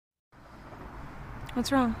What's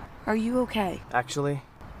wrong? Are you okay? Actually,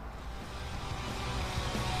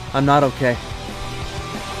 I'm not okay.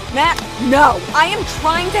 Matt, no! I am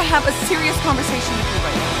trying to have a serious conversation with you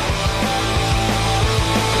right now.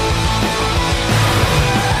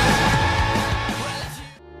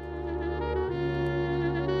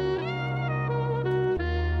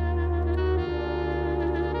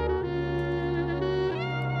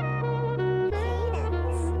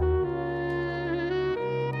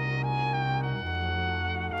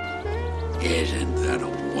 Isn't that a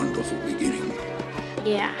wonderful beginning?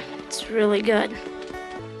 Yeah, it's really good.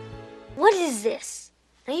 What is this?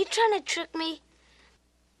 Are you trying to trick me?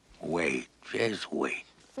 Wait, just wait.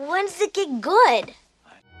 When's it get good?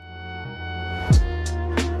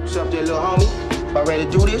 What's up there, little homie? About ready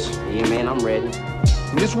to do this? Yeah, man, I'm ready.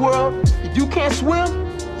 In this world, if you can't swim,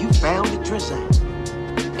 you bound to dress out.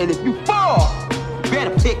 And if you fall, you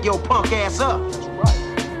better pick your punk ass up. That's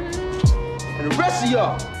right. And the rest of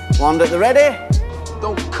y'all, Wanda, the ready?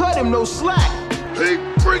 don't cut him no slack. Hey,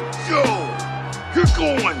 Freak Joe! You're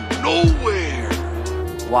going nowhere!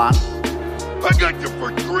 One. I got you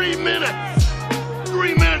for 3 minutes!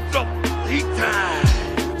 3 minutes of heat time!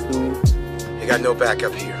 Two. You got no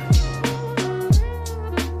backup here.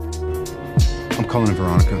 I'm calling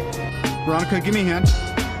Veronica. Veronica, give me a hand.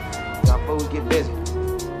 Y'all fools get busy.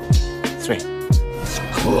 Three.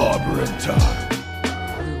 Clobbering time.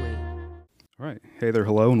 All right. Hey there,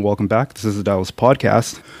 hello, and welcome back. This is the Dallas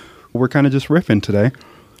Podcast. We're kind of just riffing today.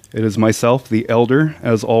 It is myself, the Elder,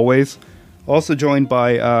 as always. Also joined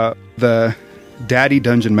by the Daddy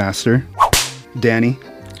Dungeon Master, Danny.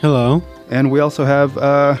 Hello. And we also have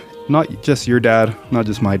not just your dad, not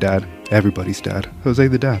just my dad, everybody's dad, Jose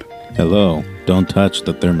the Dad. Hello. Don't touch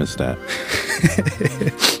the thermostat.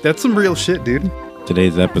 That's some real shit, dude.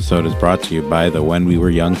 Today's episode is brought to you by the When We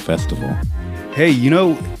Were Young Festival. Hey, you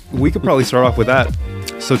know, we could probably start off with that.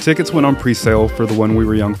 So tickets went on pre-sale for the When We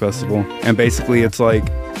Were Young Festival. And basically it's like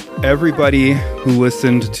everybody who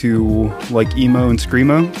listened to like emo and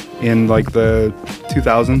screamo in like the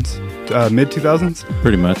 2000s, mid-2000s.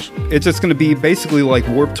 Pretty much. It's just going to be basically like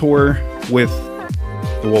Warped Tour with,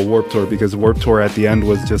 well, Warped Tour, because Warped Tour at the end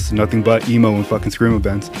was just nothing but emo and fucking screamo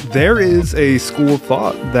bands. There is a school of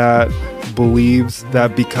thought that believes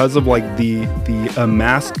that because of like the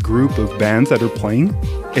amassed group of bands that are playing,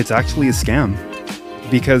 it's actually a scam.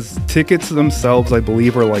 Because tickets themselves, I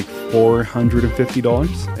believe, are like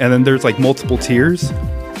 $450. And then there's like multiple tiers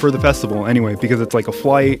for the festival anyway, because it's like a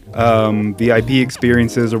flight, VIP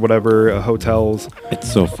experiences or whatever, hotels.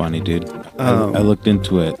 It's so funny, dude. I looked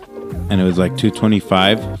into it, and it was like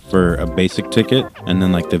 $225 for a basic ticket, and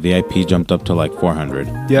then like the VIP jumped up to like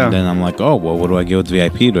 $400. Yeah. And then I'm like, oh, well, what do I get with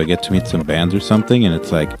VIP? Do I get to meet some bands or something? And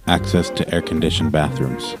it's like access to air-conditioned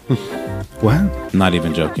bathrooms. What? Not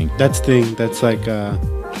even joking. That's like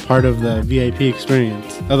part of the VIP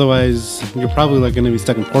experience. Otherwise, you're probably like going to be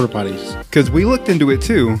stuck in porta potties. Because we looked into it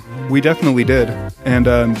too. We definitely did. And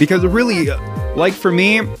because it really, like for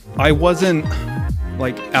me, I wasn't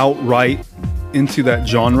like outright into that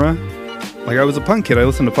genre. Like I was a punk kid. I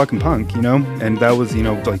listened to fucking punk, you know? And that was, you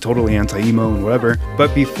know, like totally anti-emo and whatever.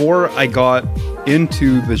 But before I got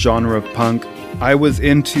into the genre of punk, I was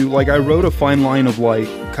into, like, I rode a fine line of, like,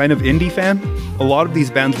 kind of indie fan. A lot of these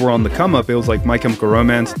bands were on the come up. It was, like, My Chemical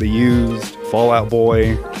Romance, The Used, Fall Out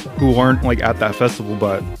Boy, who aren't, like, at that festival,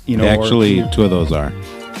 but, you know. Actually, two of those are.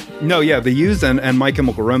 No, yeah, The Used and My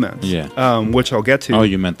Chemical Romance. Yeah. Which I'll get to. Oh,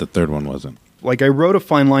 you meant the third one wasn't. Like, I rode a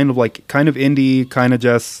fine line of, like, kind of indie, kind of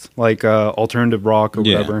just, like, alternative rock or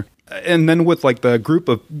whatever. And then with, like, the group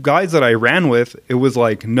of guys that I ran with, it was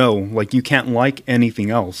like, no, like, you can't like anything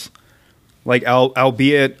else. Like,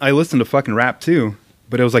 albeit, I listen to fucking rap too,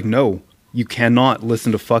 but it was like, no, you cannot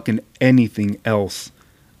listen to fucking anything else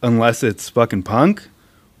unless it's fucking punk,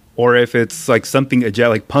 or if it's like something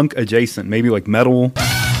like punk adjacent, maybe like metal,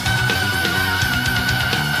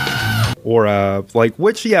 or like,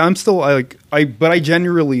 which, yeah, I'm still but I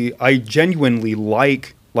genuinely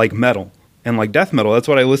like metal and like death metal. That's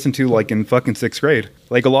what I listened to like in fucking 6th grade.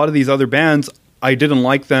 Like a lot of these other bands, I didn't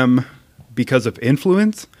like them because of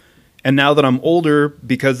influence. And now that I'm older,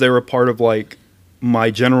 because they were a part of, like, my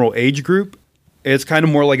general age group, it's kind of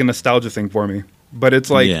more like a nostalgia thing for me. But it's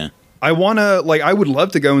like, I want to, like, I would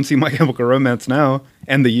love to go and see My Chemical Romance now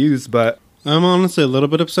and The Used, but... I'm honestly a little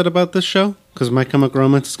bit upset about this show, because My Chemical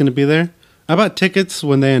Romance is going to be there. I bought tickets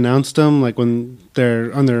when they announced them, like when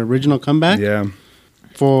they're on their original comeback. Yeah.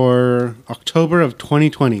 For October of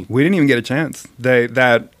 2020. We didn't even get a chance.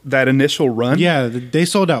 That initial run. Yeah, they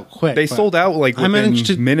sold out quick. They sold out like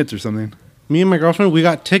within minutes or something. Me and my girlfriend, we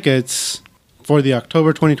got tickets for the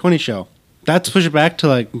October 2020 show. That's pushed back to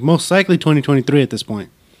like most likely 2023 at this point.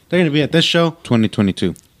 They're going to be at this show.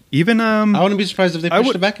 2022. Even I wouldn't be surprised if they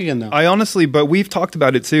pushed it back again, though. I honestly, but we've talked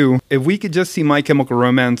about it too. If we could just see My Chemical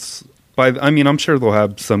Romance, I'm sure they'll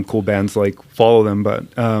have some cool bands like follow them, but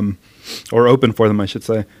or open for them, I should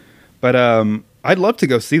say. But I'd love to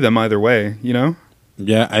go see them either way. You know?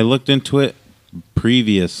 Yeah, I looked into it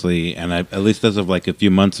previously, and at least as of like a few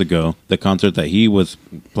months ago, the concert that he was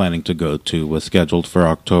planning to go to was scheduled for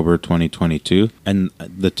October 2022, and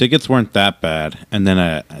the tickets weren't that bad. And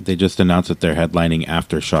then they just announced that they're headlining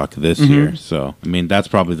Aftershock this year, so I mean that's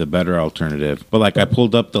probably the better alternative. But like I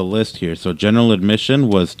pulled up the list here, so general admission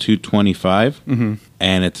was $225,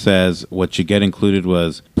 and it says what you get included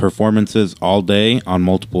was performances all day on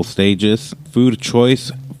multiple stages, food choice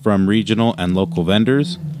from regional and local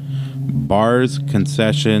vendors, bars,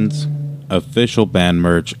 concessions, official band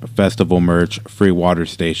merch, festival merch, free water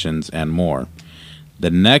stations, and more. The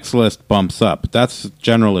next list bumps up. That's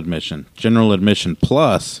general admission. General admission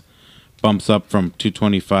plus bumps up from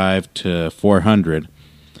 $225 to $400.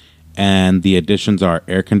 And the additions are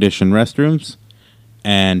air-conditioned restrooms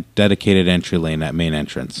and dedicated entry lane at main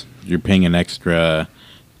entrance. You're paying an extra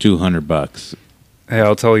 $200. Hey,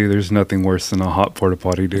 I'll tell you, there's nothing worse than a hot porta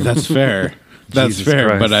potty, dude. That's fair. That's Jesus fair,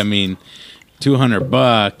 Christ. but I mean,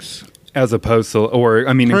 $200 as opposed to, or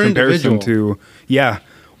I mean, Per in comparison individual. to, yeah.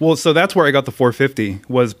 Well, so that's where I got the 450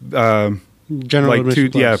 was General like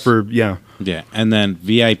admission plus. Yeah, and then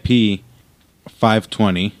VIP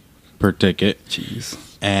 $520 per ticket.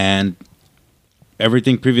 Jeez. And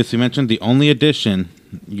everything previously mentioned, the only addition,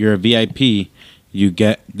 you're a VIP, you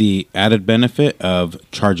get the added benefit of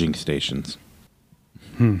charging stations.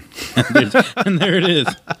 And there it is.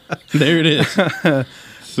 There it is.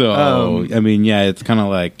 So, I mean, yeah, it's kind of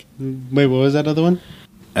like... Wait, what was that other one?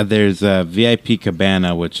 There's a VIP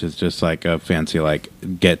Cabana, which is just like a fancy, like,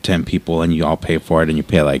 get 10 people and you all pay for it and you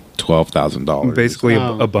pay like $12,000. Basically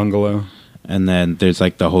a bungalow. And then there's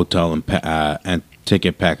like the hotel and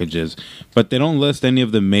ticket packages. But they don't list any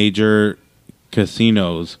of the major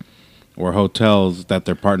casinos or hotels that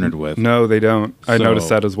they're partnered with. No, they don't. I So, noticed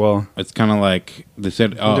that as well. It's kind of like they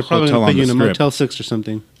said, They're probably hotel going to on put you the in a strip. Motel 6 or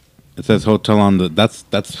something. It says hotel on the...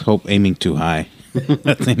 That's hope aiming too high.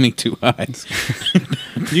 That's aiming too high.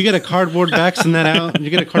 You get a cardboard box in that alley. You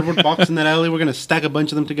get a cardboard box in that alley. We're going to stack a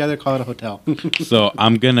bunch of them together, call it a hotel. So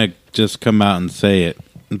I'm going to just come out and say it.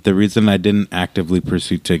 The reason I didn't actively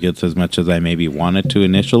pursue tickets as much as I maybe wanted to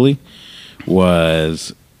initially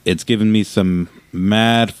was it's given me some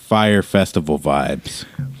Mad Fire Festival vibes.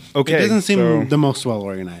 Okay. It doesn't seem so- the most well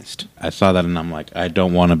organized. I saw that and I'm like, I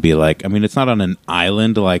don't want to be like, I mean, it's not on an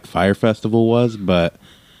island like Fire Festival was, but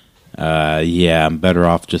yeah, I'm better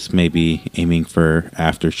off just maybe aiming for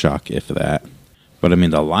Aftershock, if that. But I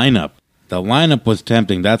mean, the lineup was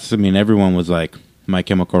tempting. I mean, everyone was like, My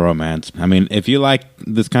Chemical Romance. I mean, if you like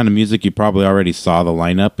this kind of music, you probably already saw the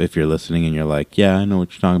lineup if you're listening and you're like, yeah, I know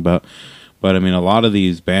what you're talking about. But I mean, a lot of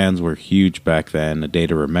these bands were huge back then. A Day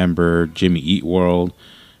to Remember, Jimmy Eat World.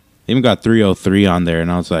 They even got 303 on there,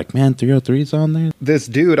 and I was like, man, 303's on there? This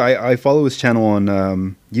dude, I follow his channel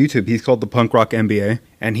on YouTube. He's called the Punk Rock MBA,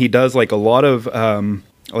 and he does like a lot of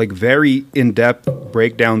like very in-depth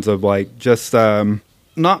breakdowns of like just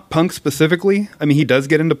not punk specifically. I mean, he does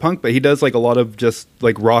get into punk, but he does like a lot of just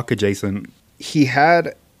like rock adjacent. He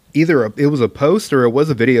had it was a post or it was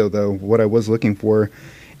a video though, what I was looking for,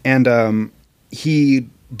 and he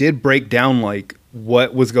did break down like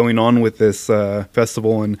what was going on with this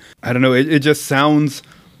festival, and I don't know, it just sounds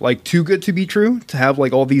like too good to be true to have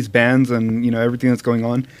like all these bands and, you know, everything that's going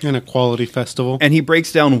on. And a quality festival. And he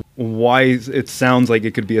breaks down why it sounds like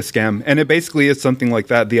it could be a scam. And it basically is something like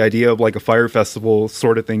that, the idea of like a fire festival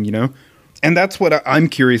sort of thing, you know? And that's what I'm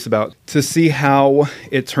curious about, to see how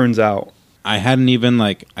it turns out. I hadn't even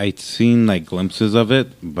like, I'd seen like glimpses of it,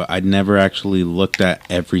 but I'd never actually looked at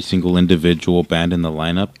every single individual band in the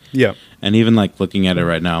lineup. Yeah. And even like looking at it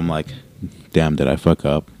right now, I'm like, damn, did I fuck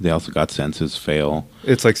up? They also got Senses Fail.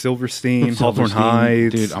 It's like Silverstein, Hawthorne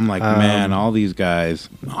Heights. Dude, I'm like, man, all these guys.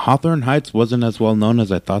 Hawthorne Heights wasn't as well known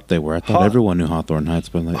as I thought they were. I thought everyone knew Hawthorne Heights,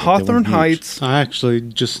 but like, Hawthorne Heights. I actually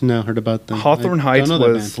just now heard about them. Hawthorne Heights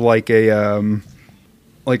was like a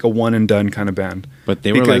one and done kind of band. But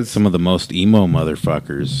they were like some of the most emo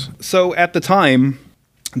motherfuckers. So at the time,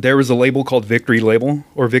 there was a label called Victory Label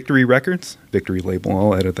or Victory Records. Victory Label.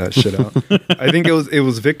 I'll edit that shit out. I think it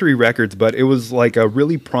was Victory Records, but it was like a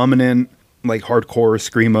really prominent, like hardcore,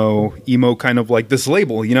 screamo, emo kind of like this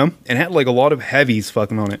label, you know, and had like a lot of heavies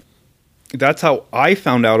fucking on it. That's how I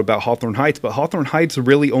found out about Hawthorne Heights. But Hawthorne Heights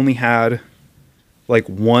really only had like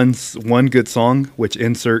one good song, which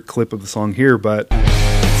insert clip of the song here, but.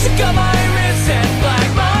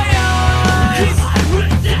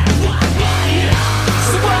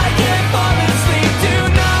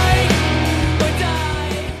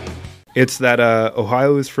 It's that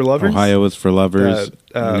Ohio is for Lovers. Ohio is for Lovers.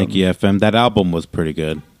 That, Nikki FM. That album was pretty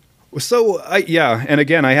good. So yeah, and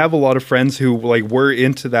again, I have a lot of friends who like were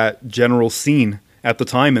into that general scene at the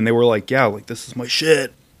time, and they were like, "Yeah, like this is my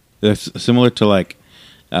shit." It's similar to like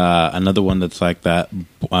another one that's like that.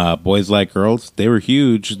 Boys Like Girls. They were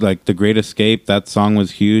huge. Like The Great Escape. That song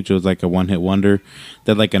was huge. It was like a one-hit wonder.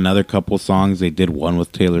 They had like another couple songs. They did one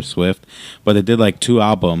with Taylor Swift, but they did like 2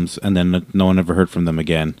 albums, and then no one ever heard from them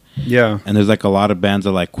again. Yeah, And there's like a lot of bands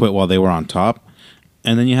that like quit while they were on top.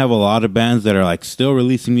 And then you have a lot of bands that are like still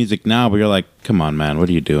releasing music now, but you're like, come on, man, what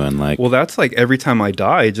are you doing? Like, well, that's like Every Time I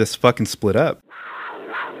Die, it just fucking split up.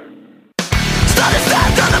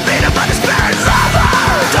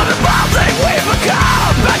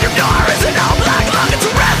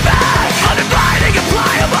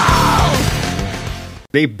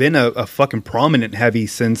 They've been a fucking prominent heavy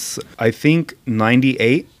since, I think,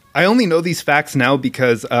 98. I only know these facts now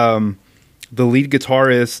because the lead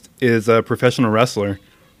guitarist is a professional wrestler,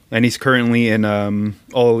 and he's currently in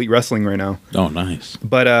All Elite Wrestling right now. oh, nice.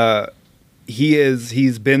 But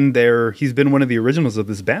he's been one of the originals of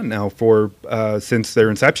this band now for since their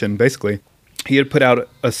inception, basically. He had put out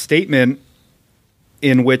a statement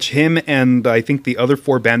in which him and I think the other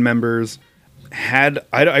 4 band members had,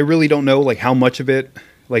 I really don't know like how much of it,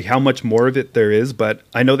 like how much more of it there is, but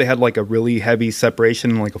I know they had like a really heavy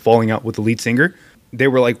separation, like a falling out with the lead singer. They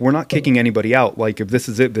were like, we're not kicking anybody out. Like, if this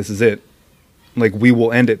is it, this is it. Like, we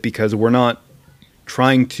will end it because we're not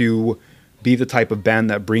trying to be the type of band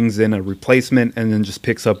that brings in a replacement and then just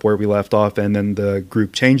picks up where we left off and then the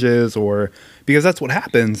group changes, or because that's what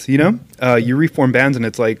happens, you know? You reform bands and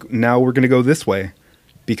it's like, now we're going to go this way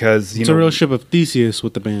because, It's a real ship of Theseus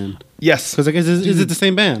with the band. Yes. Because I guess, is it the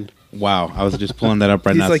same band? Wow, I was just pulling that up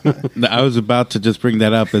right He's now. like- I was about to just bring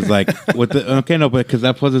that up. Is like with the okay, no, but because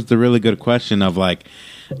that poses the really good question of like,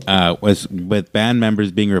 was with band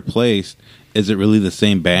members being replaced, is it really the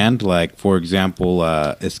same band? Like, for example,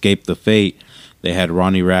 Escape the Fate, they had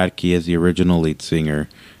Ronnie Radke as the original lead singer,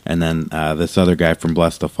 and then this other guy from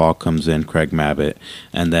Bless the Fall comes in, Craig Mabbitt,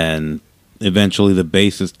 and then eventually the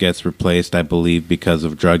bassist gets replaced, I believe, because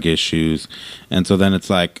of drug issues, and so then it's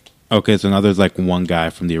like. Okay, so now there's like one guy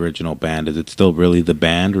from the original band. Is it still really the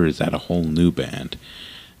band, or is that a whole new band?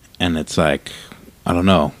 And it's like, I don't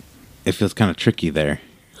know. It feels kind of tricky there.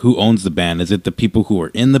 Who owns the band? Is it the people who are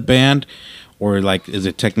in the band? Or like, is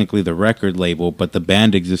it technically the record label, but the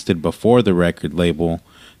band existed before the record label?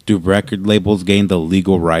 Do record labels gain the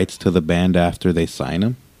legal rights to the band after they sign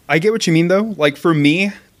them? I get what you mean, though. Like, for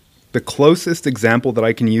me, the closest example that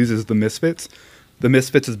I can use is the Misfits. The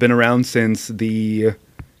Misfits has been around since the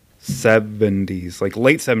 70s, like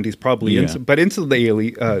late 70s probably, Yeah. but into the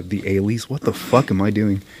 80s, what the fuck am I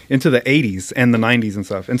doing? Into the 80s and the 90s and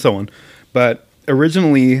stuff and so on. But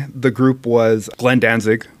originally the group was Glenn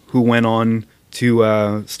Danzig, who went on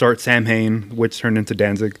to start Samhain, which turned into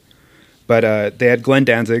Danzig. But they had Glenn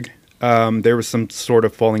Danzig. There was some sort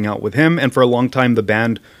of falling out with him, and for a long time the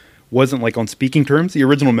band wasn't like on speaking terms, the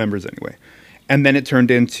original members anyway. And then it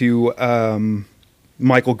turned into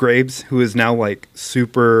Michael Graves, who is now like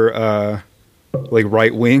super like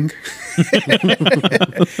right wing.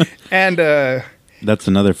 And That's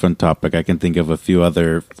another fun topic. I can think of a few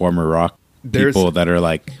other former rock people that are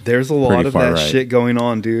like there's a lot pretty of far that right. shit going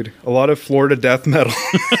on, dude. A lot of Florida death metal.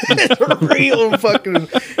 Real fucking,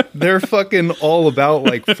 they're fucking all about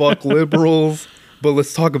like fuck liberals. But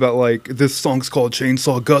let's talk about like this song's called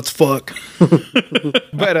Chainsaw Guts Fuck.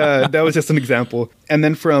 But that was just an example. And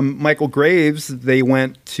then from Michael Graves, they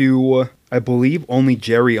went to I believe only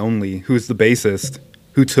Jerry Only, who's the bassist,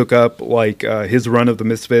 who took up like his run of the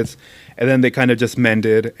Misfits. And then they kind of just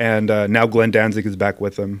mended, and now Glenn Danzig is back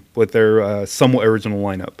with them with their somewhat original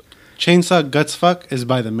lineup. Chainsaw Guts Fuck is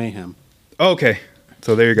by the Mayhem. Okay,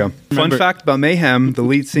 so there you go. Fun fact about Mayhem, the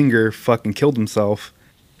lead singer fucking killed himself.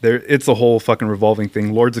 It's a whole fucking revolving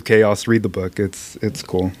thing. Lords of Chaos, read the book. It's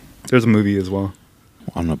cool. There's a movie as well.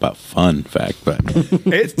 I don't know about fun fact, but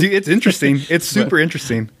It's interesting. It's super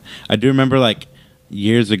interesting. I do remember like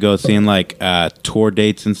years ago seeing like tour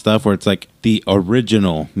dates and stuff where it's like the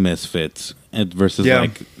original Misfits versus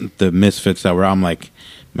like the Misfits that were. I'm like,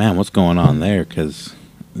 man, what's going on there? Because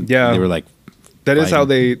they were like, that is how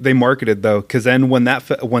fighting. they marketed though. Because then when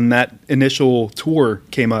that initial tour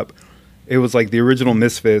came up, it was like the original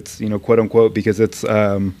Misfits, you know, quote unquote, because it's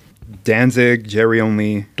Danzig, Jerry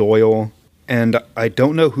Only, Doyle, and I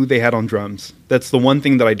don't know who they had on drums. That's the one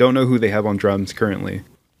thing that I don't know who they have on drums currently.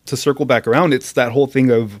 To circle back around, it's that whole thing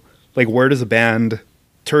of like, where does a band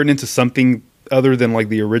turn into something other than like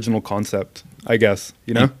the original concept, I guess,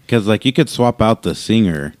 you know? Because like you could swap out the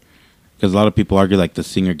singer because a lot of people argue like the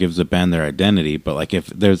singer gives the band their identity, but like if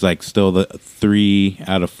there's like still the 3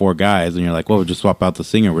 out of 4 guys, and you're like, well, we'll just swap out the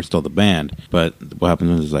singer, we're still the band. But what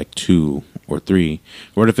happens when there's like 2 or 3?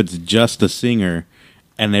 Or what if it's just the singer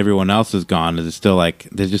and everyone else is gone? Is it still like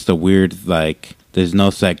there's just a weird like there's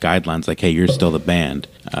no set guidelines like, hey, you're still the band?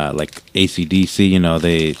 Like AC/DC, you know,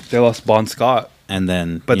 they lost Bon Scott, and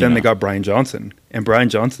then but then they got Brian Johnson, and Brian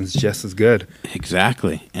Johnson's just as good.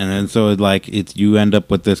 Exactly. And then so like it's you end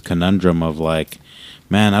up with this conundrum of like,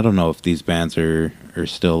 man, I don't know if these bands are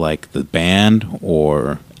still like the band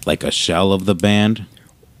or like a shell of the band.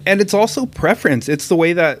 And it's also preference. It's the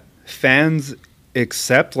way that fans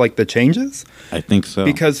accept like the changes. I think so.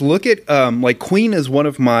 Because look at like Queen is one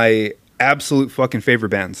of my absolute fucking favorite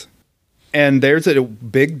bands. And there's a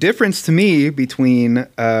big difference to me between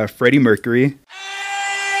Freddie Mercury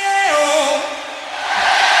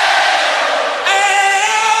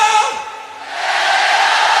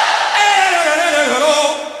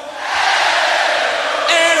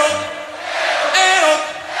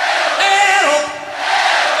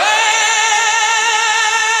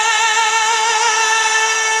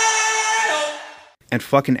and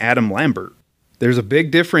fucking Adam Lambert. There's a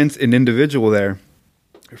big difference in individual there.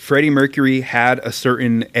 Freddie Mercury had a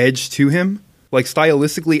certain edge to him. Like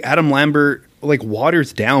stylistically, Adam Lambert like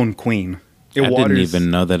waters down Queen. I didn't even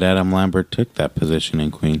know that Adam Lambert took that position in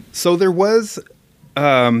Queen. So there was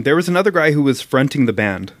another guy who was fronting the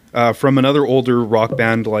band from another older rock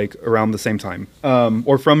band like around the same time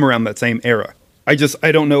or from around that same era. I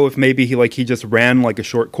don't know if maybe he just ran like a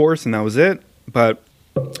short course and that was it, but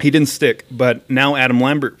he didn't stick. But now Adam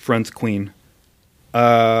Lambert fronts Queen.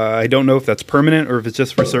 I don't know if that's permanent or if it's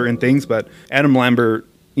just for certain things, but Adam Lambert,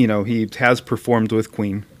 you know, he has performed with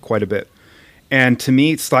Queen quite a bit. And to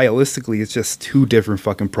me, stylistically, it's just 2 different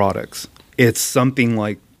fucking products. It's something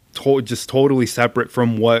like just totally separate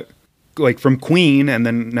from from Queen, and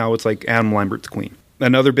then now it's like Adam Lambert's Queen.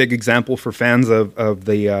 Another big example for fans of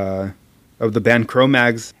the band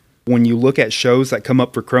Cro-Mags, when you look at shows that come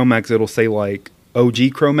up for Cro-Mags, it'll say like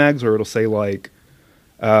OG Cro-Mags or it'll say like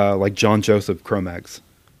John Joseph Cro-Mags,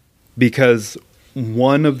 because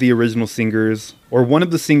one of the original singers or one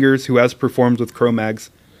of the singers who has performed with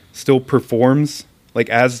Cro-Mags still performs like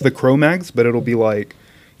as the Cro-Mags, but it'll be like,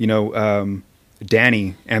 you know,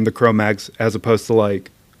 Danny and the Cro-Mags as opposed to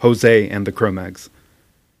like Jose and the Cro-Mags.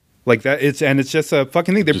 Like that, it's just a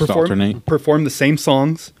fucking thing. They perform the same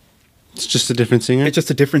songs. It's just a different singer. It's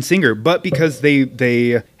just a different singer, but because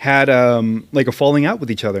they had like a falling out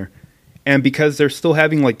with each other. And because they're still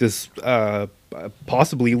having like this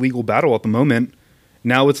possibly legal battle at the moment,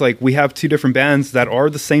 now it's like we have 2 different bands that are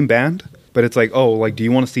the same band, but it's like, oh, like, do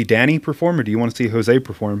you want to see Danny perform or do you want to see Jose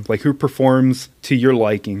perform? Like, who performs to your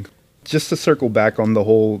liking? Just to circle back on the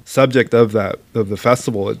whole subject of the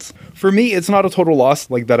festival, it's for me, it's not a total loss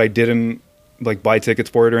like that I didn't like buy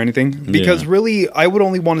tickets for it or anything, because really I would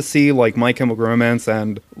only want to see like My Chemical Romance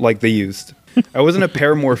and like The Used. I wasn't a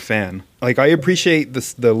Paramore fan. Like, I appreciate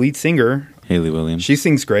the lead singer, Hayley Williams. She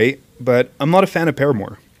sings great, but I'm not a fan of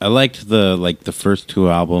Paramore. I liked the first 2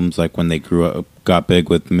 albums, like when they grew up, got big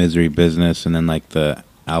with Misery Business, and then like the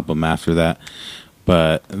album after that.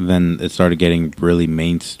 But then it started getting really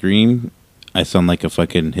mainstream. I sound like a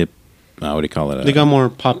fucking hip. What do you call it? They got more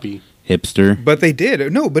poppy, hipster. But they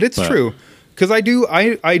did. No, but it's true, because I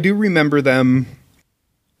do remember them.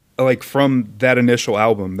 Like from that initial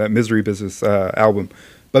album, that Misery Business album,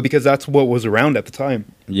 but because that's what was around at the time.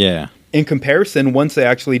 Yeah. In comparison, once they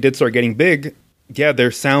actually did start getting big, yeah,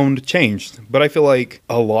 their sound changed. But I feel like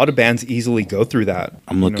a lot of bands easily go through that.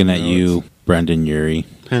 I'm looking at you, Brandon Urie.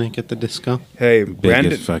 Panic at the Disco. Hey,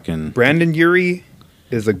 Brandon Urie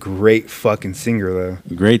is a great fucking singer, though.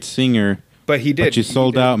 Great singer. But he did. But you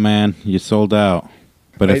sold out, man. You sold out.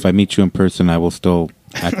 But if I meet you in person, I will still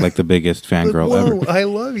act like the biggest fangirl ever. I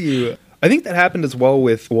love you. I think that happened as well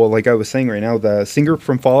with, like I was saying right now, the singer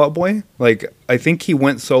from Fall Out Boy. Like, I think he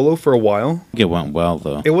went solo for a while. It went well,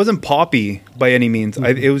 though. It wasn't poppy by any means.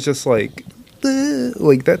 It was just like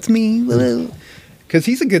that's me. Because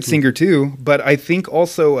he's a good singer, too. But I think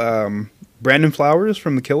also Brandon Flowers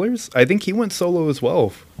from The Killers, I think he went solo as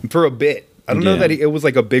well for a bit. I don't know that it was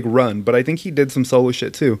like a big run, but I think he did some solo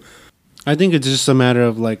shit, too. I think it's just a matter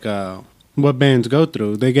of like what bands go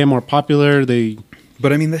through. They get more popular.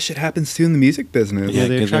 But I mean, that shit happens too in the music business. Yeah,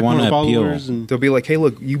 they attract more followers. And they'll be like, "Hey,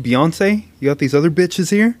 look, you Beyonce, you got these other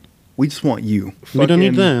bitches here. We just want you. We don't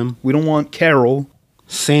need them. We don't want Carol,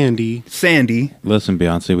 Sandy. Listen,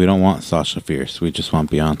 Beyonce, we don't want Sasha Fierce. We just want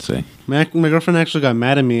Beyonce." My girlfriend actually got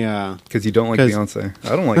mad at me because you don't like Beyonce.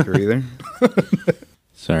 I don't like her either.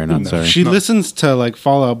 Sorry. She listens to like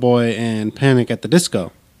Fall Out Boy and Panic at the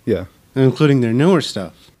Disco. Yeah. including their newer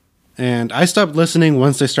stuff. And I stopped listening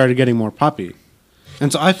once they started getting more poppy.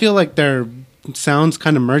 And so I feel like their sounds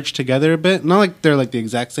kind of merged together a bit. Not like they're like the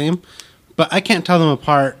exact same, but I can't tell them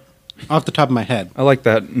apart off the top of my head. I like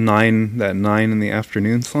that 9 in the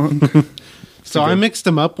afternoon song. So I mixed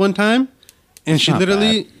them up one time, and she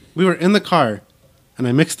literally, we were in the car, and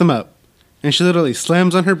I mixed them up, and she literally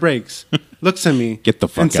slams on her brakes, looks at me, Get the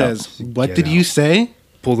fuck and out. says, "What did you say?"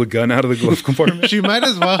 Pull the gun out of the glove compartment. She might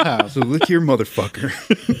as well have. So look here, motherfucker.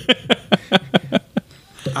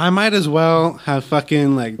 I might as well have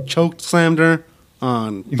fucking like choked slammed her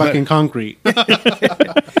on fucking concrete.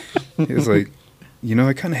 He was like,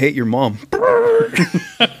 I kind of hate your mom.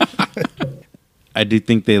 I do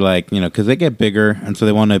think they because they get bigger, and so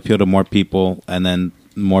they want to appeal to more people, and then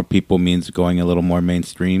more people means going a little more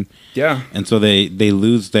mainstream. Yeah. And so they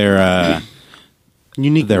lose their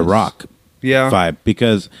Uniqueness. their rock vibe,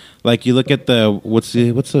 because like you look at what's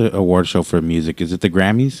the award show for music? Is it the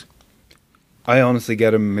Grammys? I honestly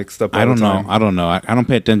get them mixed up all I don't the time. know. I don't know. I don't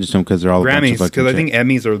pay attention to them because they're all Grammys, because because I think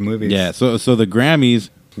Emmys are the movies. Yeah. So the Grammys.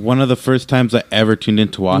 One of the first times I ever tuned in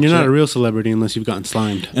to watch And you're not it. a real celebrity unless you've gotten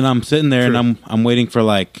slimed. And I'm sitting there and I'm waiting for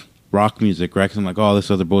like rock music, right? 'Cause I'm like, oh, this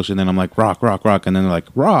other bullshit. And then I'm like, rock. And then they're like,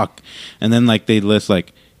 rock. And then like they list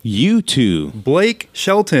like, U2. Blake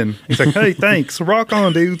Shelton. He's like, hey, thanks. Rock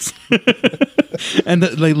on, dudes. And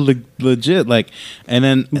legit, like, and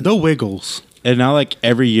then The Wiggles. And now, like,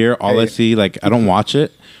 every year, all I see, like, I don't watch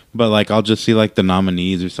it, but, like, I'll just see, like, the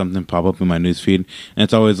nominees or something pop up in my newsfeed. And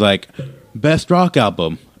it's always, like, Best Rock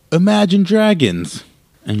Album, Imagine Dragons.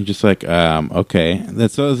 And you're just like, okay.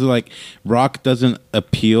 That's so it's like, rock doesn't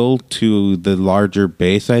appeal to the larger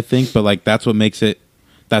base, I think, but, like, that's what makes it,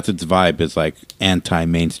 that's its vibe, is, like,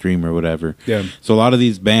 anti-mainstream or whatever. Yeah. So a lot of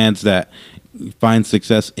these bands that find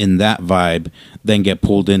success in that vibe then get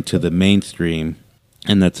pulled into the mainstream.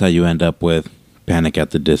 And that's how you end up with Panic at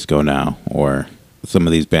the Disco now, or some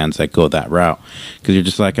of these bands that go that route. Because you're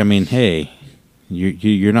just like, I mean, hey,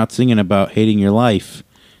 you're not singing about hating your life.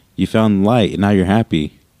 You found light, and now you're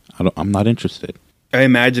happy. I'm not interested. I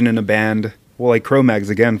imagine in a band, well, like Cro-Mags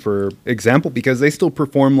again, for example, because they still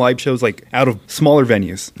perform live shows like out of smaller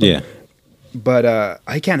venues. Yeah. But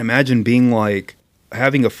I can't imagine being like,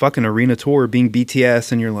 having a fucking arena tour, being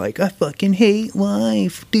BTS, and you're like, I fucking hate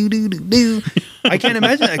life, do. I can't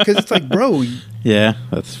imagine that, because it's like, bro, Yeah,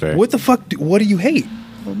 that's fair. what the fuck, what do you hate?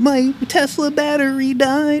 My Tesla battery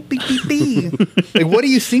died, beep, beep, beep. Like, what do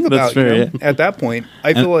you sing about? That's fair, you know? yeah. At that point,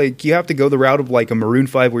 I feel like you have to go the route of like a Maroon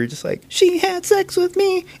 5, where you're just like, she had sex with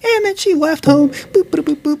me, and then she left home, boop, boop,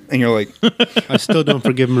 boop, boop. And you're like, I still don't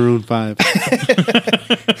forgive Maroon 5.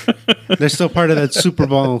 They're still part of that Super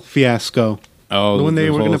Bowl fiasco. Oh, When they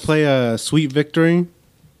the were going whole to play a Sweet Victory,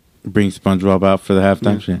 bring SpongeBob out for the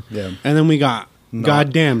halftime shit. yeah. and then we got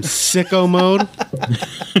goddamn sicko mode.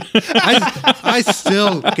 I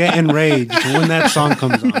still get enraged when that song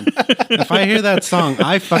comes on. If I hear that song,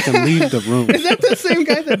 I fucking leave the room. Is that the same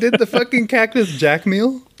guy that did the fucking Cactus Jack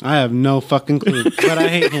meal? I have no fucking clue, but I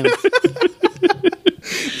hate him.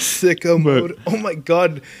 Sicko mode. Oh my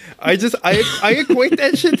god. I equate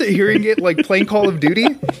that shit to hearing it like playing Call of Duty,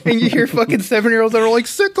 and you hear fucking 7-year-olds that are like,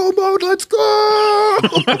 sicko mode, let's go.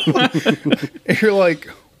 And you're like,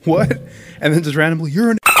 what? And then just randomly,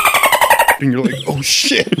 you're an and you're like, oh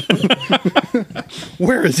shit.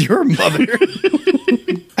 Where is your mother?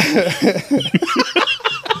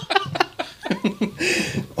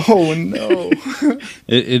 Oh no.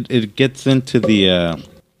 It gets into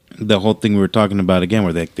the whole thing we were talking about again,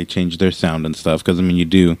 where they change their sound and stuff. Because I mean, you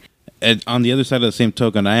do. And on the other side of the same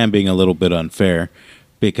token, I am being a little bit unfair,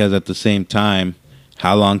 because at the same time,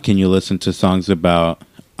 how long can you listen to songs about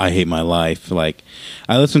I hate my life? Like,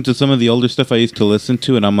 I listen to some of the older stuff I used to listen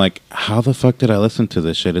to, and I'm like, how the fuck did I listen to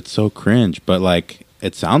this shit? It's so cringe, but like,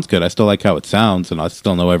 it sounds good. I still like how it sounds, and I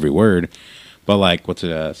still know every word. But like, what's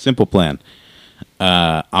it? Simple Plan.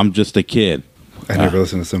 I'm just a kid. I never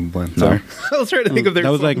listened to Simple Plan. Sorry. I was trying to think of their That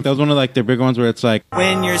was one of like their bigger ones where it's like,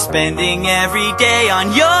 When you're spending every day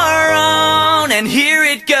on your own, and here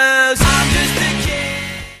it goes. I'm just a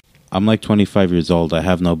kid. I'm like 25 years old. I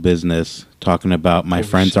have no business talking about my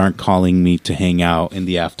friends aren't calling me to hang out in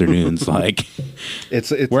the afternoons. Like,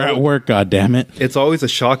 it's we're at work, God damn it. It's always a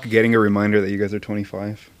shock getting a reminder that you guys are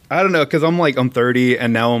 25. I don't know, because I'm 30,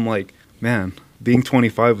 and now I'm like, man, being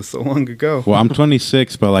 25 was so long ago. Well, I'm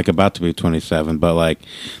 26, but like about to be 27. But like,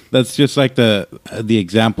 that's just like the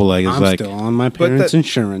example. Like, it's I'm like, still on my parents'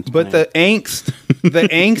 insurance. But plan. the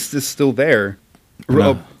angst is still there.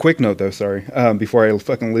 No. Oh, quick note though, sorry, before I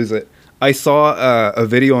fucking lose it. I saw a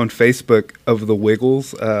video on Facebook of the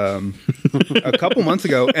Wiggles a couple months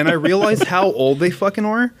ago, and I realized how old they fucking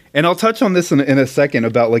are. And I'll touch on this in a second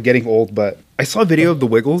about like getting old, but I saw a video of the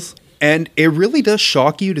Wiggles, and it really does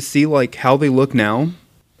shock you to see like how they look now.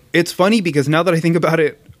 It's funny because now that I think about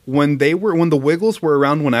it, when the Wiggles were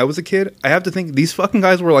around when I was a kid, I have to think these fucking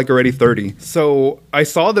guys were like already 30. So I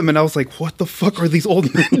saw them and I was like, what the fuck are these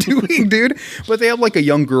old men doing, dude? But they have like a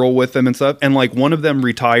young girl with them and stuff. And like one of them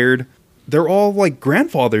retired. They're all like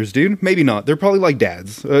grandfathers, dude. Maybe not. They're probably like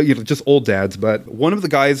dads, just old dads. But one of the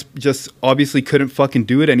guys just obviously couldn't fucking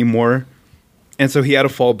do it anymore. And so he had to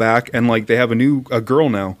fall back, and like they have a girl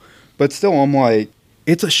now. But still, I'm like,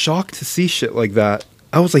 it's a shock to see shit like that.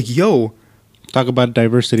 I was like, yo. Talk about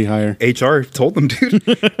diversity hire. HR told them, dude.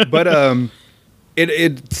 But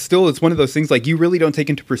it's one of those things like you really don't take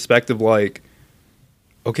into perspective like,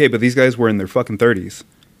 okay, but these guys were in their fucking 30s,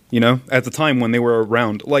 at the time when they were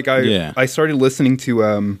around. Like I started listening to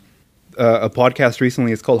a podcast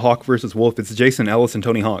recently. It's called Hawk versus Wolf. It's Jason Ellis and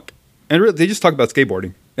Tony Hawk, and they just talk about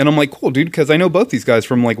skateboarding. And I'm like, cool, dude, because I know both these guys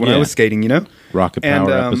from like when I was skating, Rocket Power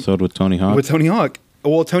episode with Tony Hawk. With Tony Hawk.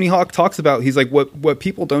 Well, Tony Hawk talks about, he's like, what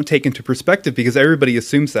people don't take into perspective, because everybody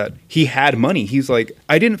assumes that he had money. He's like,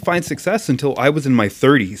 I didn't find success until I was in my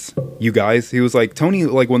 30s, you guys. He was like, Tony,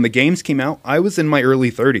 like when the games came out, I was in my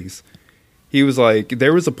early 30s. He was like,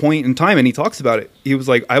 there was a point in time, and he talks about it. He was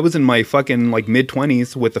like, I was in my fucking like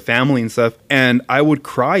mid-20s with the family and stuff, and I would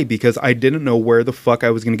cry because I didn't know where the fuck I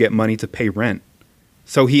was going to get money to pay rent.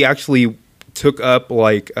 So he actually took up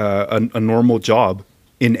like a normal job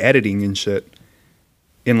in editing and shit.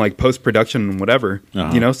 In like post-production and whatever,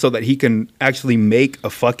 so that he can actually make a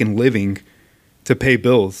fucking living to pay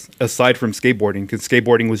bills aside from skateboarding, because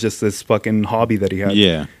skateboarding was just this fucking hobby that he had.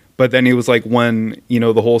 Yeah. But then he was like, when,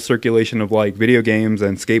 the whole circulation of like video games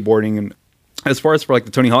and skateboarding, and as far as for like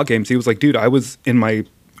the Tony Hawk games, he was like, dude, I was in my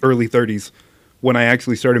early 30s when I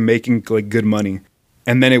actually started making like good money.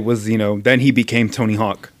 And then it was, then he became Tony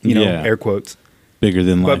Hawk, air quotes. Bigger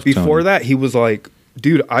than life. But before that, he was like,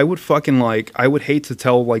 dude, I would fucking like, I would hate to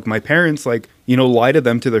tell like my parents, like, lie to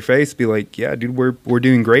them to their face, be like, yeah, dude, we're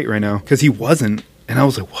doing great right now. Because he wasn't. And I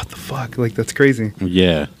was like, what the fuck? Like, that's crazy.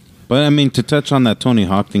 Yeah. But I mean, to touch on that Tony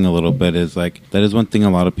Hawk thing a little bit is like, that is one thing a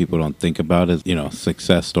lot of people don't think about is,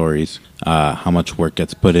 success stories, how much work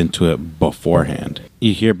gets put into it beforehand.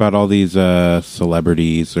 You hear about all these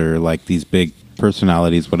celebrities or like these big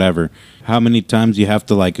personalities, whatever. How many times you have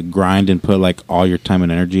to like grind and put like all your time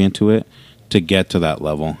and energy into it to get to that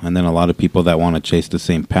level. And then a lot of people that want to chase the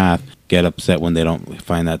same path get upset when they don't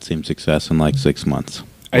find that same success in like 6 months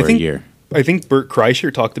or a year. I think Bert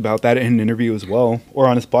Kreischer talked about that in an interview as well, or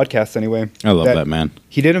on his podcast anyway. I love that man.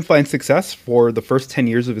 He didn't find success for the first 10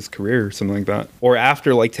 years of his career or something like that. Or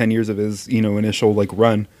after like 10 years of his, initial like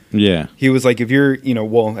run. Yeah. He was like, if you're,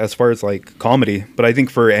 well, as far as like comedy, but I think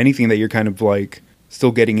for anything that you're kind of like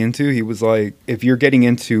still getting into, he was like, if you're getting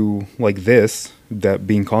into like this, that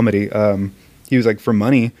being comedy, he was like, for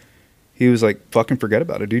money, he was like, fucking forget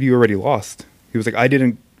about it, dude. You already lost. He was like, I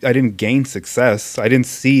didn't gain success. I didn't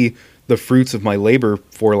see the fruits of my labor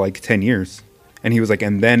for like 10 years. And he was like,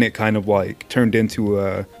 and then it kind of like turned into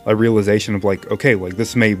a realization of like, okay, like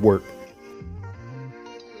this may work.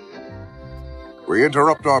 We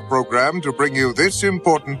interrupt our program to bring you this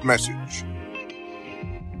important message.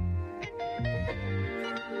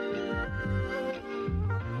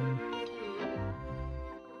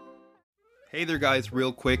 Hey there guys,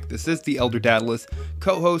 real quick, this is the Elder Daedalus,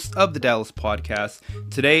 co-host of the Dallas Podcast.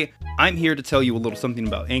 Today, I'm here to tell you a little something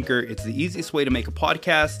about Anchor. It's the easiest way to make a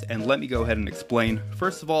podcast, and let me go ahead and explain.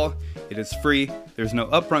 First of all, it is free, there's no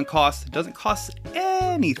upfront cost, it doesn't cost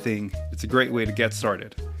anything. It's a great way to get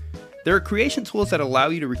started. There are creation tools that allow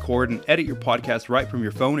you to record and edit your podcast right from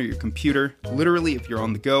your phone or your computer. Literally, if you're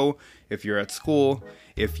on the go, if you're at school,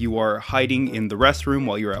 if you are hiding in the restroom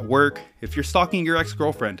while you're at work, if you're stalking your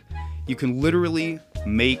ex-girlfriend, you can literally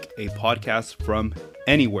make a podcast from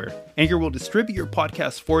anywhere. Anchor will distribute your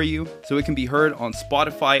podcast for you so it can be heard on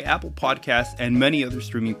Spotify, Apple Podcasts, and many other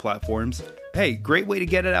streaming platforms. Hey, great way to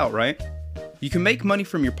get it out, right? You can make money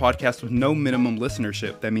from your podcast with no minimum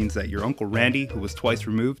listenership. That means that your Uncle Randy, who was twice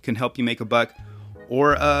removed, can help you make a buck.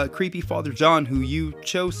 Or creepy Father John, who you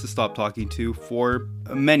chose to stop talking to for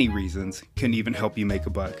many reasons, can even help you make a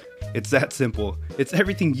buck. It's that simple. It's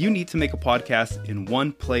everything you need to make a podcast in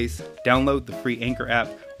one place. Download the free Anchor app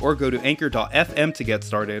or go to anchor.fm to get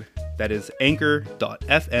started. That is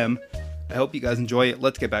anchor.fm. I hope you guys enjoy it.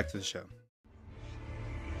 Let's get back to the show.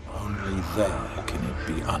 Only there can it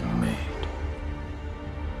be unmade.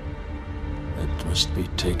 It must be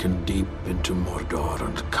taken deep into Mordor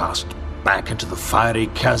and cast back into the fiery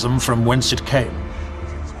chasm from whence it came.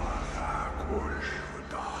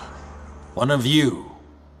 One of you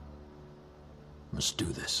must do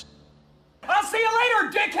this. I'll see you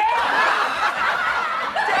later, dickhead!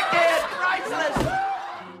 Dickhead, priceless!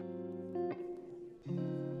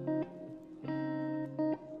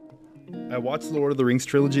 I watched the Lord of the Rings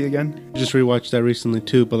trilogy again. Just rewatched that recently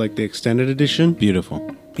too, but like the extended edition.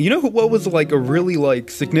 Beautiful. You know what was like a really like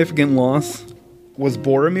significant loss was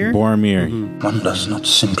Boromir. Boromir. One does not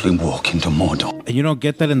simply walk into Mordor. And you don't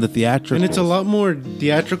get that in the theatrical. And it's a lot more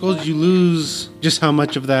theatricals. You lose just how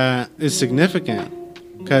much of that is significant.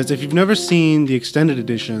 Because if you've never seen the extended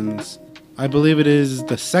editions, I believe it is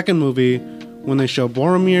the second movie when they show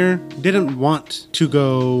Boromir didn't want to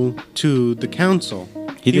go to the council.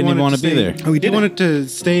 He didn't even want to be there. Oh, he wanted to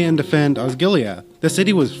stay and defend Osgiliath. The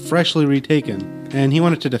city was freshly retaken, and he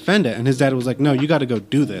wanted to defend it. And his dad was like, "No, you got to go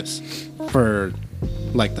do this for,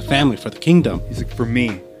 like, the family, for the kingdom." He's like, "For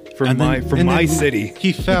me, for And my then city."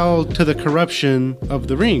 He fell to the corruption of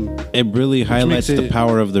the ring. It really highlights the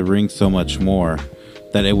power of the ring so much more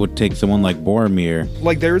that it would take someone like Boromir.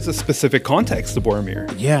 Like there's a specific context to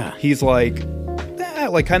Boromir. Yeah. He's like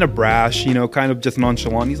kind of brash, you know, kind of just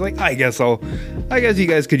nonchalant. He's like, I guess you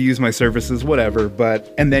guys could use my services, whatever.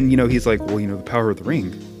 But, and then, you know, he's like, well, you know, the power of the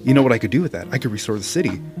ring. You know what I could do with that? I could restore the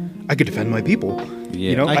city. I could defend my people. Yeah.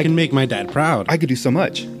 You know, I can make my dad proud. I could do so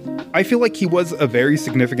much. I feel like he was a very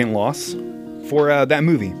significant loss for that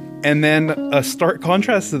movie. And then a stark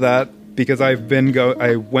contrast to that, because I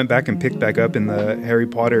went back and picked back up in the Harry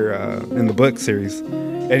Potter in the book series.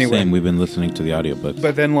 Anyway, Same, we've been listening to the audiobooks.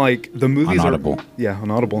 but then like the movies On are Audible. Yeah, on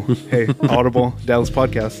Audible. Hey, Audible, Dallas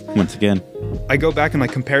Podcast. Once again. I go back and I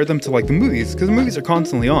compare them to like the movies because the movies are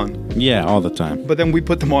constantly on. Yeah, all the time. But then we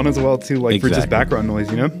put them on as well too, like for just Exactly. background noise,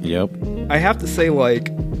 you know? Yep. I have to say, like,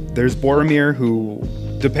 there's Boromir who,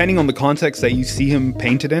 depending on the context that you see him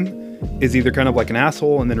painted in, is either kind of like an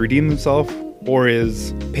asshole and then redeems himself, or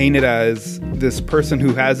is painted as this person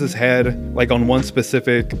who has his head like on one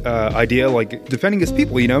specific idea, like defending his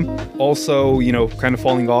people, you know? Also, you know, kind of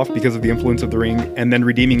falling off because of the influence of the ring, and then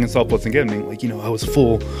redeeming himself once again, being like, you know, I was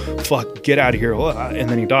full, fuck, get out of here, and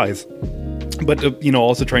then he dies. But, you know,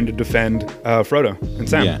 also trying to defend Frodo and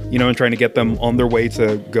Sam, Yeah. you know, and trying to get them on their way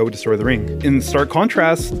to go destroy the ring. In stark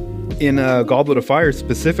contrast, in Goblet of Fire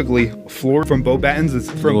specifically, Fleur from Beauxbatons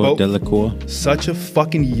is from Lord Delacour. such a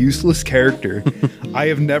fucking useless character. I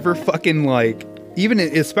have never fucking like, even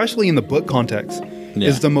especially in the book context, Yeah.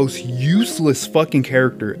 is the most useless fucking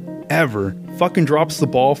character ever. Fucking drops the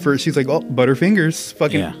ball for, she's like, oh, Butterfingers,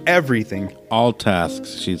 fucking Yeah. everything. All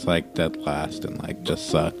tasks, she's like dead last and like just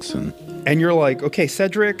sucks. And you're like, okay,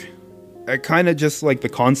 Cedric, kind of just like the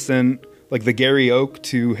constant, like the Gary Oak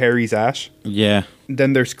to Harry's Ash. Yeah.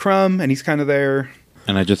 Then there's Crumb, and he's kind of there.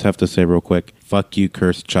 And I just have to say real quick, fuck you,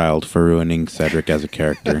 cursed child, for ruining Cedric as a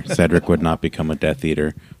character. Cedric would not become a Death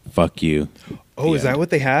Eater. Fuck you. Oh, is that what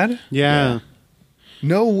they had? Yeah.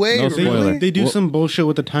 No way. No spoiler. They do some bullshit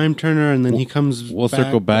with the time turner, and then he comes. We'll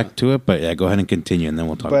circle back to it, but yeah, go ahead and continue, and then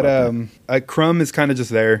we'll talk But about that. Crumb is kind of just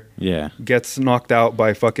there. Yeah. Gets knocked out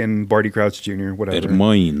by fucking Barty Crouch Jr., whatever.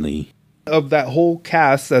 Hermione. Of that whole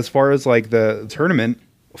cast, as far as like the tournament,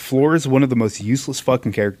 Fleur is one of the most useless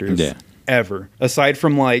fucking characters Yeah. ever. Aside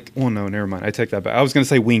from like, oh no, never mind. I take that back. I was going to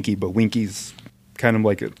say Winky, but Winky's kind of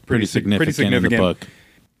like a Pretty significant in the book.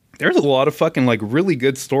 There's a lot of fucking like really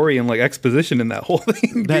good story and like exposition in that whole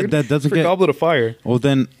thing. Dude, that doesn't for get- Goblet of Fire. Well,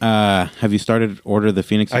 then, have you started Order of the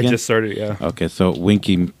Phoenix again? I just started, yeah. Okay, so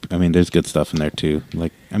Winky, I mean, there's good stuff in there too.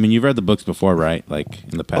 Like, I mean, you've read the books before, right? Like,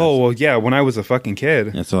 in the past. Oh well, yeah. When I was a fucking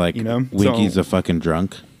kid, And so, like, you know, Winky's so- a fucking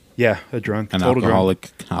drunk, yeah, a drunk, an total drunk.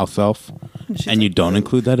 alcoholic house elf. And you don't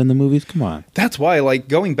include that in the movies? Come on. That's why, like,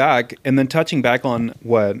 going back and then touching back on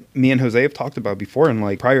what me and Jose have talked about before in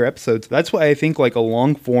like prior episodes. That's why I think like a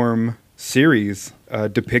long form series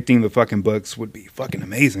depicting the fucking books would be fucking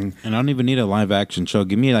amazing. And I don't even need a live action show.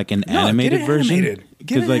 Give me like an animated get it version. animated.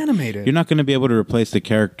 Get 'Cause, it like, animated. You're not going to be able to replace the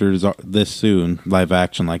characters this soon, live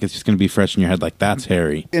action. Like, it's just going to be fresh in your head. Like, that's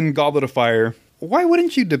Harry. In Goblet of Fire, why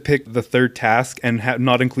wouldn't you depict the third task and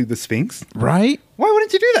not include the Sphinx? Right? Why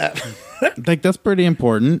wouldn't you do that? Like, that's pretty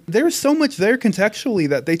important. There's so much there contextually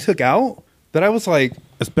that they took out that I was like,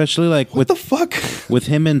 Especially like what the fuck? with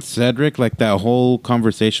him and Cedric, like that whole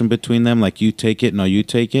conversation between them, like you take it, no, you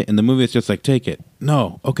take it. In the movie, it's just like, take it.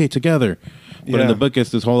 No, okay, together. But in Yeah. the book,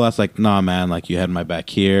 it's this whole ass like, nah, man, like you had my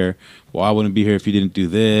back here. Well, I wouldn't be here if you didn't do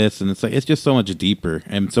this. And it's like, it's just so much deeper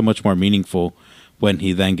and so much more meaningful when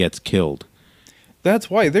he then gets killed.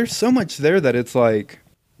 That's why there's so much there that it's like,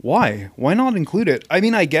 why? Why not include it? I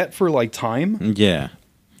mean, I get for like time, Yeah.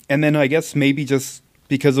 and then I guess maybe just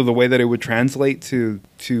because of the way that it would translate to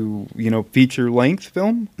feature length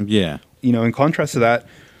film. Yeah. In contrast to that,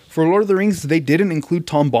 for Lord of the Rings, they didn't include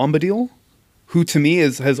Tom Bombadil, who to me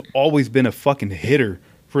has always been a fucking hitter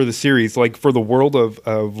for the series, like for the world of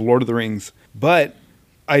Lord of the Rings. But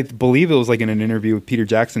I believe it was like in an interview with Peter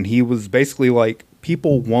Jackson, he was basically like,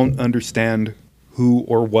 people won't understand who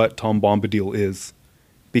or what Tom Bombadil is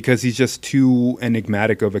because he's just too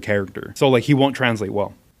enigmatic of a character. So like he won't translate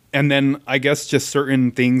well. And then I guess just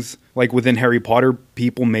certain things like within Harry Potter,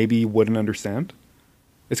 people maybe wouldn't understand.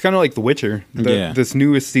 It's kind of like The Witcher. This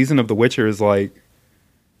newest season of The Witcher is like,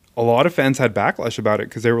 a lot of fans had backlash about it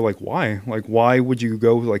because they were like, why? Like, why would you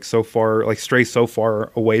go like so far, like stray so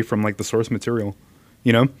far away from like the source material,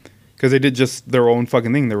 Because they did just their own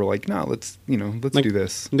fucking thing. They were like, no, let's do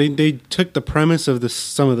this. They took the premise of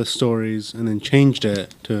some of the stories and then changed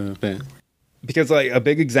it to fit. Because like a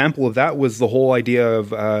big example of that was the whole idea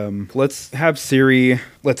of let's have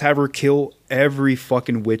her kill every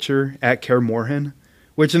fucking Witcher at Kaer Morhen.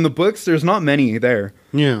 Which in the books, there's not many there.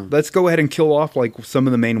 Yeah. Let's go ahead and kill off like some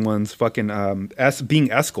of the main ones. Fucking being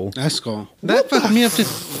Eskel. Eskel. That fucked me up.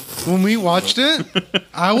 When we watched it,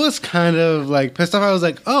 I was kind of like pissed off. I was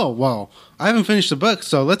like, oh, well, I haven't finished the book,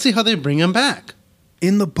 so let's see how they bring him back.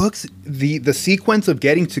 In the books, the sequence of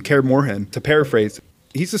getting to Kaer Morhen, to paraphrase,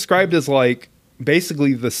 he's described as like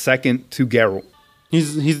basically the second to Geralt.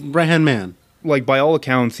 He's right-hand man. Like by all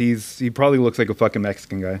accounts, he probably looks like a fucking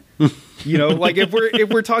Mexican guy. Like if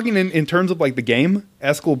we're talking in terms of like the game,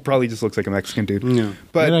 Eskel probably just looks like a Mexican dude. Yeah.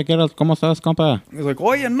 But Mira, Geralt, ¿cómo estás, compa? He's like,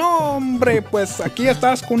 oye, no, hombre, pues aquí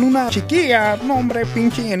estás con una chiquilla, no, hombre,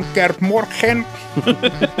 pinche en Kaer Morhen.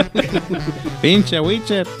 Pinche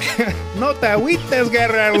Witcher. No te agüites,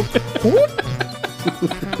 Geralt.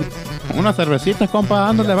 Una cervecita, compa,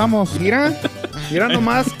 ándale, vamos. Mira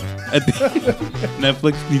nomás.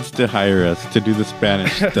 Netflix needs to hire us to do the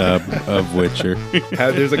Spanish dub of Witcher.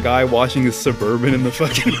 There's a guy washing his Suburban in the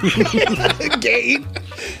fucking gate.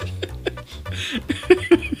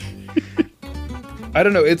 I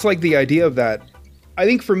don't know. It's like the idea of that. I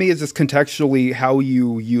think for me, it's just contextually how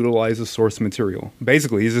you utilize a source material.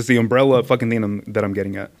 Basically, it's just the umbrella fucking thing that I'm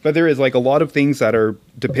getting at. But there is like a lot of things that are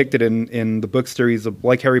depicted in the book series of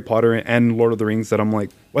like Harry Potter and Lord of the Rings that I'm like,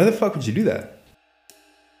 why the fuck would you do that?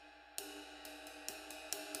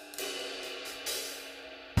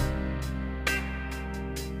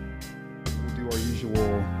 We'll do our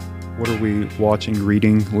usual, what are we watching,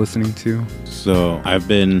 reading, listening to? So I've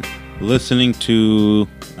been listening to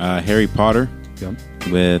Harry Potter. Yep.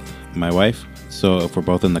 With my wife. So if we're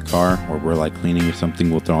both in the car or we're like cleaning or something,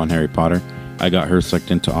 we'll throw on Harry Potter. I got her sucked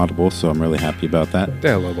into Audible, so I'm really happy about that.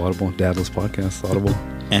 Yeah, I love Audible. Dadless podcast, Audible.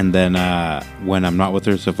 And then when I'm not with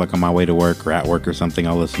her, so if like on my way to work or at work or something,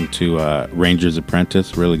 I'll listen to Ranger's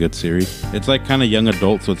Apprentice, really good series. It's like kind of young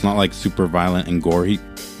adult, so it's not like super violent and gory,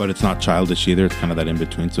 but it's not childish either. It's kind of that in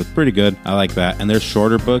between, so it's pretty good. I like that. And they're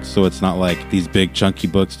shorter books, so it's not like these big chunky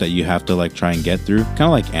books that you have to like try and get through. Kind of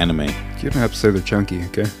like anime. You don't have to say they're chunky,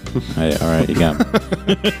 okay? Hey, all right, you got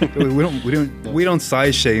me. we don't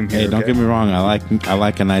size shame here. Hey, don't get me wrong. I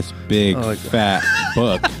like a nice big fat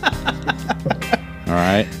book. All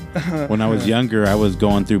right. When I was younger, I was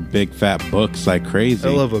going through big fat books like crazy.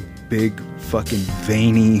 I love a big fucking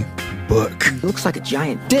veiny book. It looks like a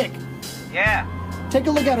giant dick. Yeah. Take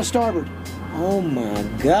a look out of starboard. Oh my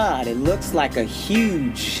God! It looks like a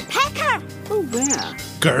huge pecker. Oh yeah.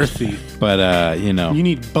 Girthy. But you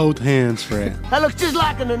need both hands for it. That looks just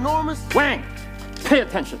like an enormous Wang. Pay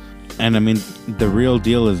attention. And I mean, the real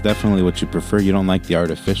deal is definitely what you prefer. You don't like the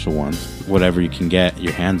artificial ones. Whatever you can get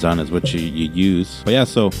your hands on is what you use. But yeah,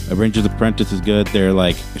 so Ranger's Apprentice is good. They're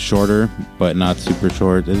like shorter, but not super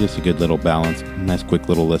short. It's just a good little balance. Nice quick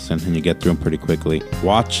little listen, and you get through them pretty quickly.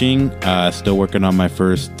 Watching, still working on my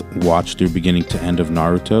first watch through beginning to end of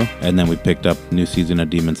Naruto. And then we picked up new season of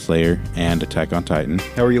Demon Slayer and Attack on Titan.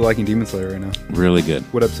 How are you liking Demon Slayer right now? Really good.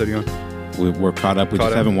 What episode are you on? We're caught up. We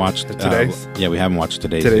just haven't watched today's. Yeah, we haven't watched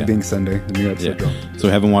today's. Today yet. being Sunday, the new episode dropped. So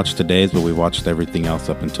we haven't watched today's, but we watched everything else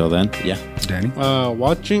up until then. Yeah, Danny.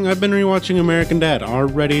 I've been rewatching American Dad.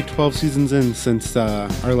 Already 12 seasons in since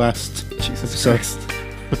our last. Jesus Christ.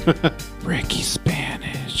 Ricky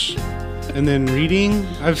Spanish. And then reading,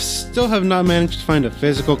 I still have not managed to find a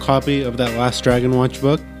physical copy of that last Dragon Watch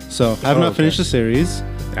book. So I have not finished the series.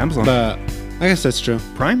 Amazon. But I guess that's true.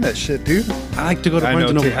 Prime that shit, dude. I like to go to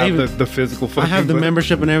Barnes & Noble. To have the physical fucking I have the book.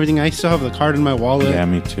 membership and everything. I still have the card in my wallet. Yeah,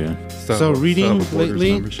 me too. So reading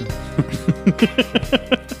lately.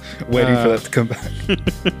 Waiting for that to come back.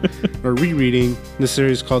 Or rereading the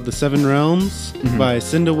series called The Seven Realms by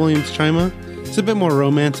Cinda Williams Chima. It's a bit more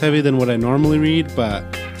romance heavy than what I normally read, but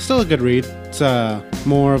still a good read. It's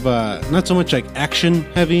more of a, not so much like action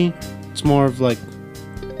heavy. It's more of like,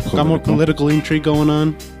 got more political intrigue going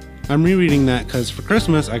on. I'm rereading that because for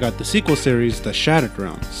Christmas I got the sequel series, The Shattered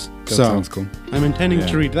Realms. That sounds cool. I'm intending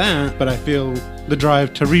to read that, but I feel the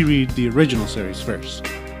drive to reread the original series first.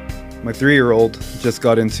 My 3-year-old just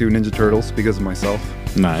got into Ninja Turtles because of myself.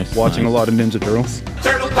 Nice. Watching a lot of Ninja Turtles.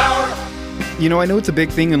 Turtle power! You know, I know it's a big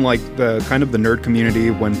thing in like the kind of the nerd community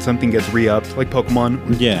when something gets re-upped, like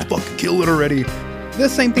Pokemon. Yeah. Fucking kill it already. The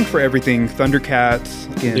same thing for everything. Thundercats.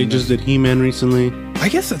 They just did He-Man recently. I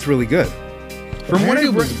guess that's really good. From what I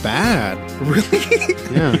it was bad. Really?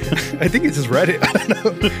 Yeah. I think it's just Reddit. I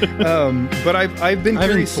don't know. But I've been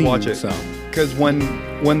curious to watch it. Because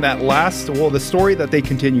when that last, the story that they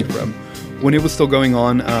continued from, when it was still going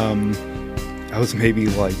on, I was maybe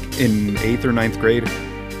like in 8th or 9th grade,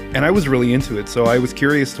 and I was really into it, so I was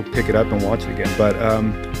curious to pick it up and watch it again. But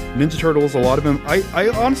Ninja Turtles, a lot of them, I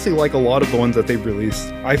honestly like a lot of the ones that they've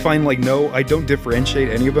released. I find like, I don't differentiate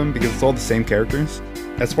any of them because it's all the same characters.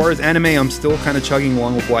 As far as anime, I'm still kind of chugging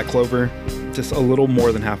along with Black Clover, just a little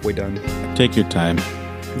more than halfway done. Take your time.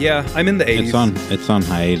 Yeah, I'm in the 80s. It's on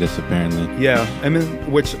hiatus apparently. Yeah, I'm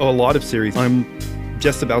in which a lot of series. I'm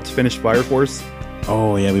just about to finish Fire Force.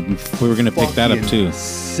 Oh yeah, we were gonna pick that up too.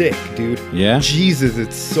 Sick, dude. Yeah. Jesus,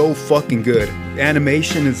 it's so fucking good.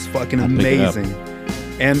 Animation is fucking amazing.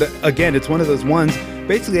 And again, it's one of those ones.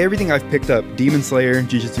 Basically, everything I've picked up: Demon Slayer,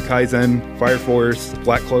 Jujutsu Kaisen, Fire Force,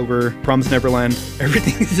 Black Clover, Promised Neverland.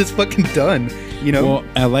 Everything is just fucking done. You know. Well,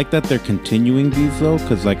 I like that they're continuing these though,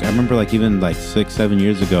 because like I remember like even like 6-7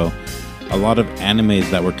 years ago, a lot of animes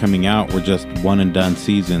that were coming out were just one and done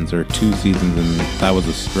seasons or 2 seasons, and that was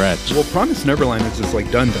a stretch. Well, Promised Neverland is just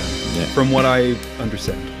like done. Yeah. From what I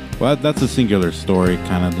understand. Well, that's a singular story,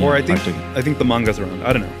 kind of. Or I think the manga's around.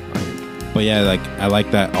 I don't know. But yeah, like I like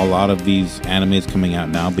that a lot of these animes coming out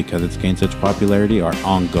now, because it's gained such popularity, are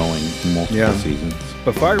ongoing multiple seasons.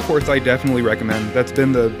 But Fire Force, I definitely recommend. That's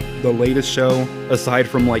been the latest show, aside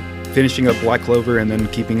from like finishing up Black Clover and then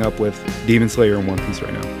keeping up with Demon Slayer and One Piece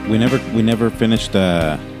right now. We never finished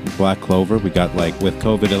Black Clover. We got like with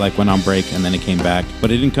COVID, it like went on break and then it came back, but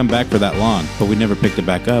it didn't come back for that long. But we never picked it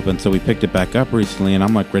back up, and so we picked it back up recently, and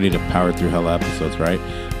I'm like ready to power through hella episodes, right?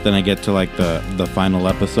 Then I get to like the final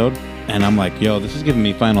episode, and I'm like, yo, this is giving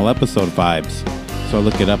me final episode vibes. So I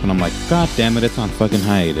look it up and I'm like, god damn it, it's on fucking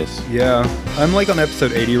hiatus. Yeah, I'm like on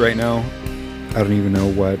episode 80 right now. I don't even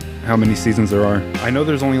know how many seasons there are. I know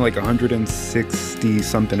there's only like 160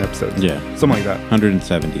 something episodes. Yeah. Something like that.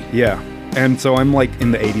 170. Yeah. And so I'm like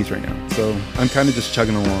in the 80s right now. So I'm kind of just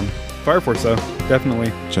chugging along. Fire Force though,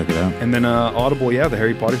 definitely. Check it out. And then Audible, the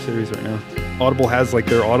Harry Potter series right now. Audible has like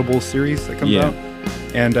their Audible series that comes out.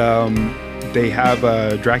 And they have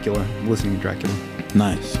Dracula. I'm listening to Dracula.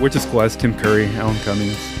 Nice. Which is cool. It has Tim Curry, Alan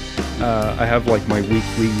Cummings. I have like my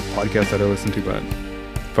weekly podcast that I listen to, but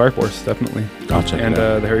Fire Force, definitely. I'll check it and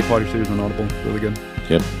out. The Harry Potter series on Audible, really good.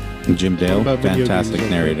 Yep. And Jim Dale, What about video fantastic games?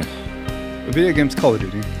 narrator. Video games, Call of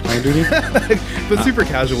Duty. Call of Duty? But super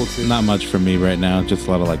casual too. Not much for me right now. Just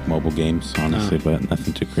a lot of like mobile games, honestly, but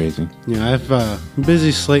nothing too crazy. Yeah, I have a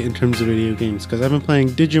busy slate in terms of video games because I've been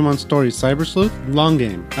playing Digimon Stories Cyber Sleuth. Long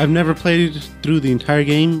game. I've never played through the entire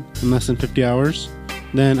game in less than 50 hours.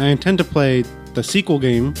 Then I intend to play the sequel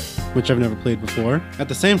game, which I've never played before. At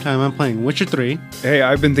the same time, I'm playing Witcher 3. Hey,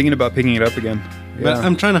 I've been thinking about picking it up again. But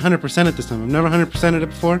I'm trying 100% it this time. I've never 100%ed it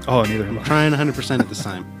before. Oh, neither am I. I'm trying 100% it this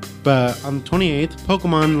time. But on the 28th,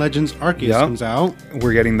 Pokemon Legends Arceus comes out.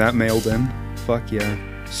 We're getting that mailed in. Fuck yeah.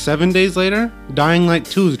 7 days later, Dying Light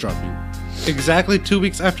 2 is dropping. Exactly 2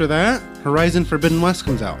 weeks after that, Horizon Forbidden West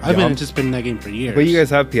comes out. I've been anticipating that game for years. But you guys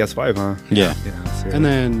have PS5, huh? Yeah. And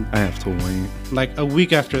then I have to wait. like a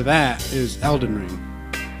week after that is Elden Ring.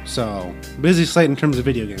 So, busy slate in terms of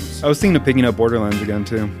video games. I was thinking of picking up Borderlands again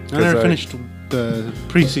too. I never finished the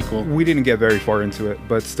pre-sequel. We didn't get very far into it,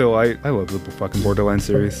 but still, I love the fucking Borderlands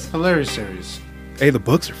series. Hilarious series. Hey, the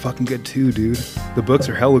books are fucking good too, dude. The books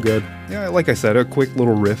are hella good. Yeah, like I said, a quick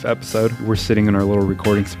little riff episode. We're sitting in our little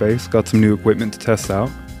recording space. Got some new equipment to test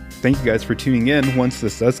out. Thank you guys for tuning in. Once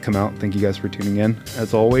this does come out, thank you guys for tuning in.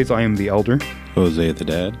 As always, I am the Elder. Jose the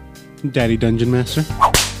Dad. Daddy Dungeon Master.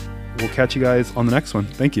 We'll catch you guys on the next one.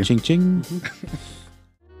 Thank you. Ching ching.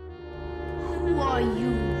 Who are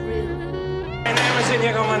you really? My name is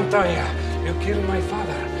Inigo Montoya. You killed my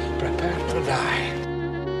father. Prepare to die.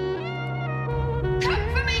 Come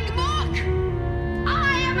for me, Gmok!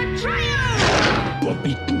 I am a traitor! You are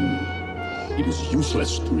beaten. It is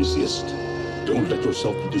useless to resist. Don't let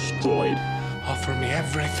yourself be destroyed. Offer me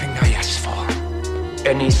everything I ask for.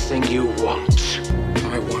 Anything you want.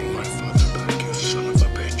 I want my father back, you son of a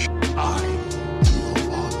bitch. I am your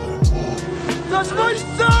father. That's my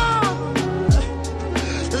son!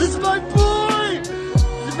 This is my boy!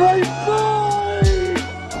 This is my boy!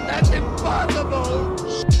 That's impossible!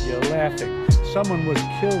 You're laughing. Someone was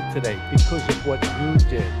killed today because of what you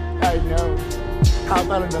did. I know. How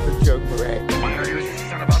about another joke, Murray? Why you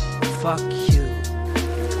son of a... Fuck you.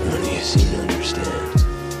 Honey, you seem to understand.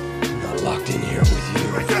 I'm not locked in here with you.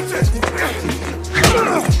 That's it!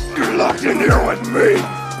 You're locked in here with me!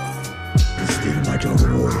 Instead, my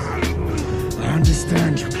daughter war. I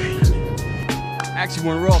understand your pain. Actually,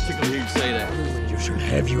 we're all tickled to hear you say that. You should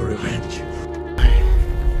have your revenge.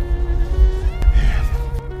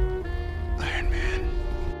 Iron Man.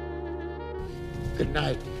 Good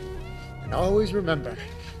night. And always remember,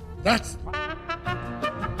 that's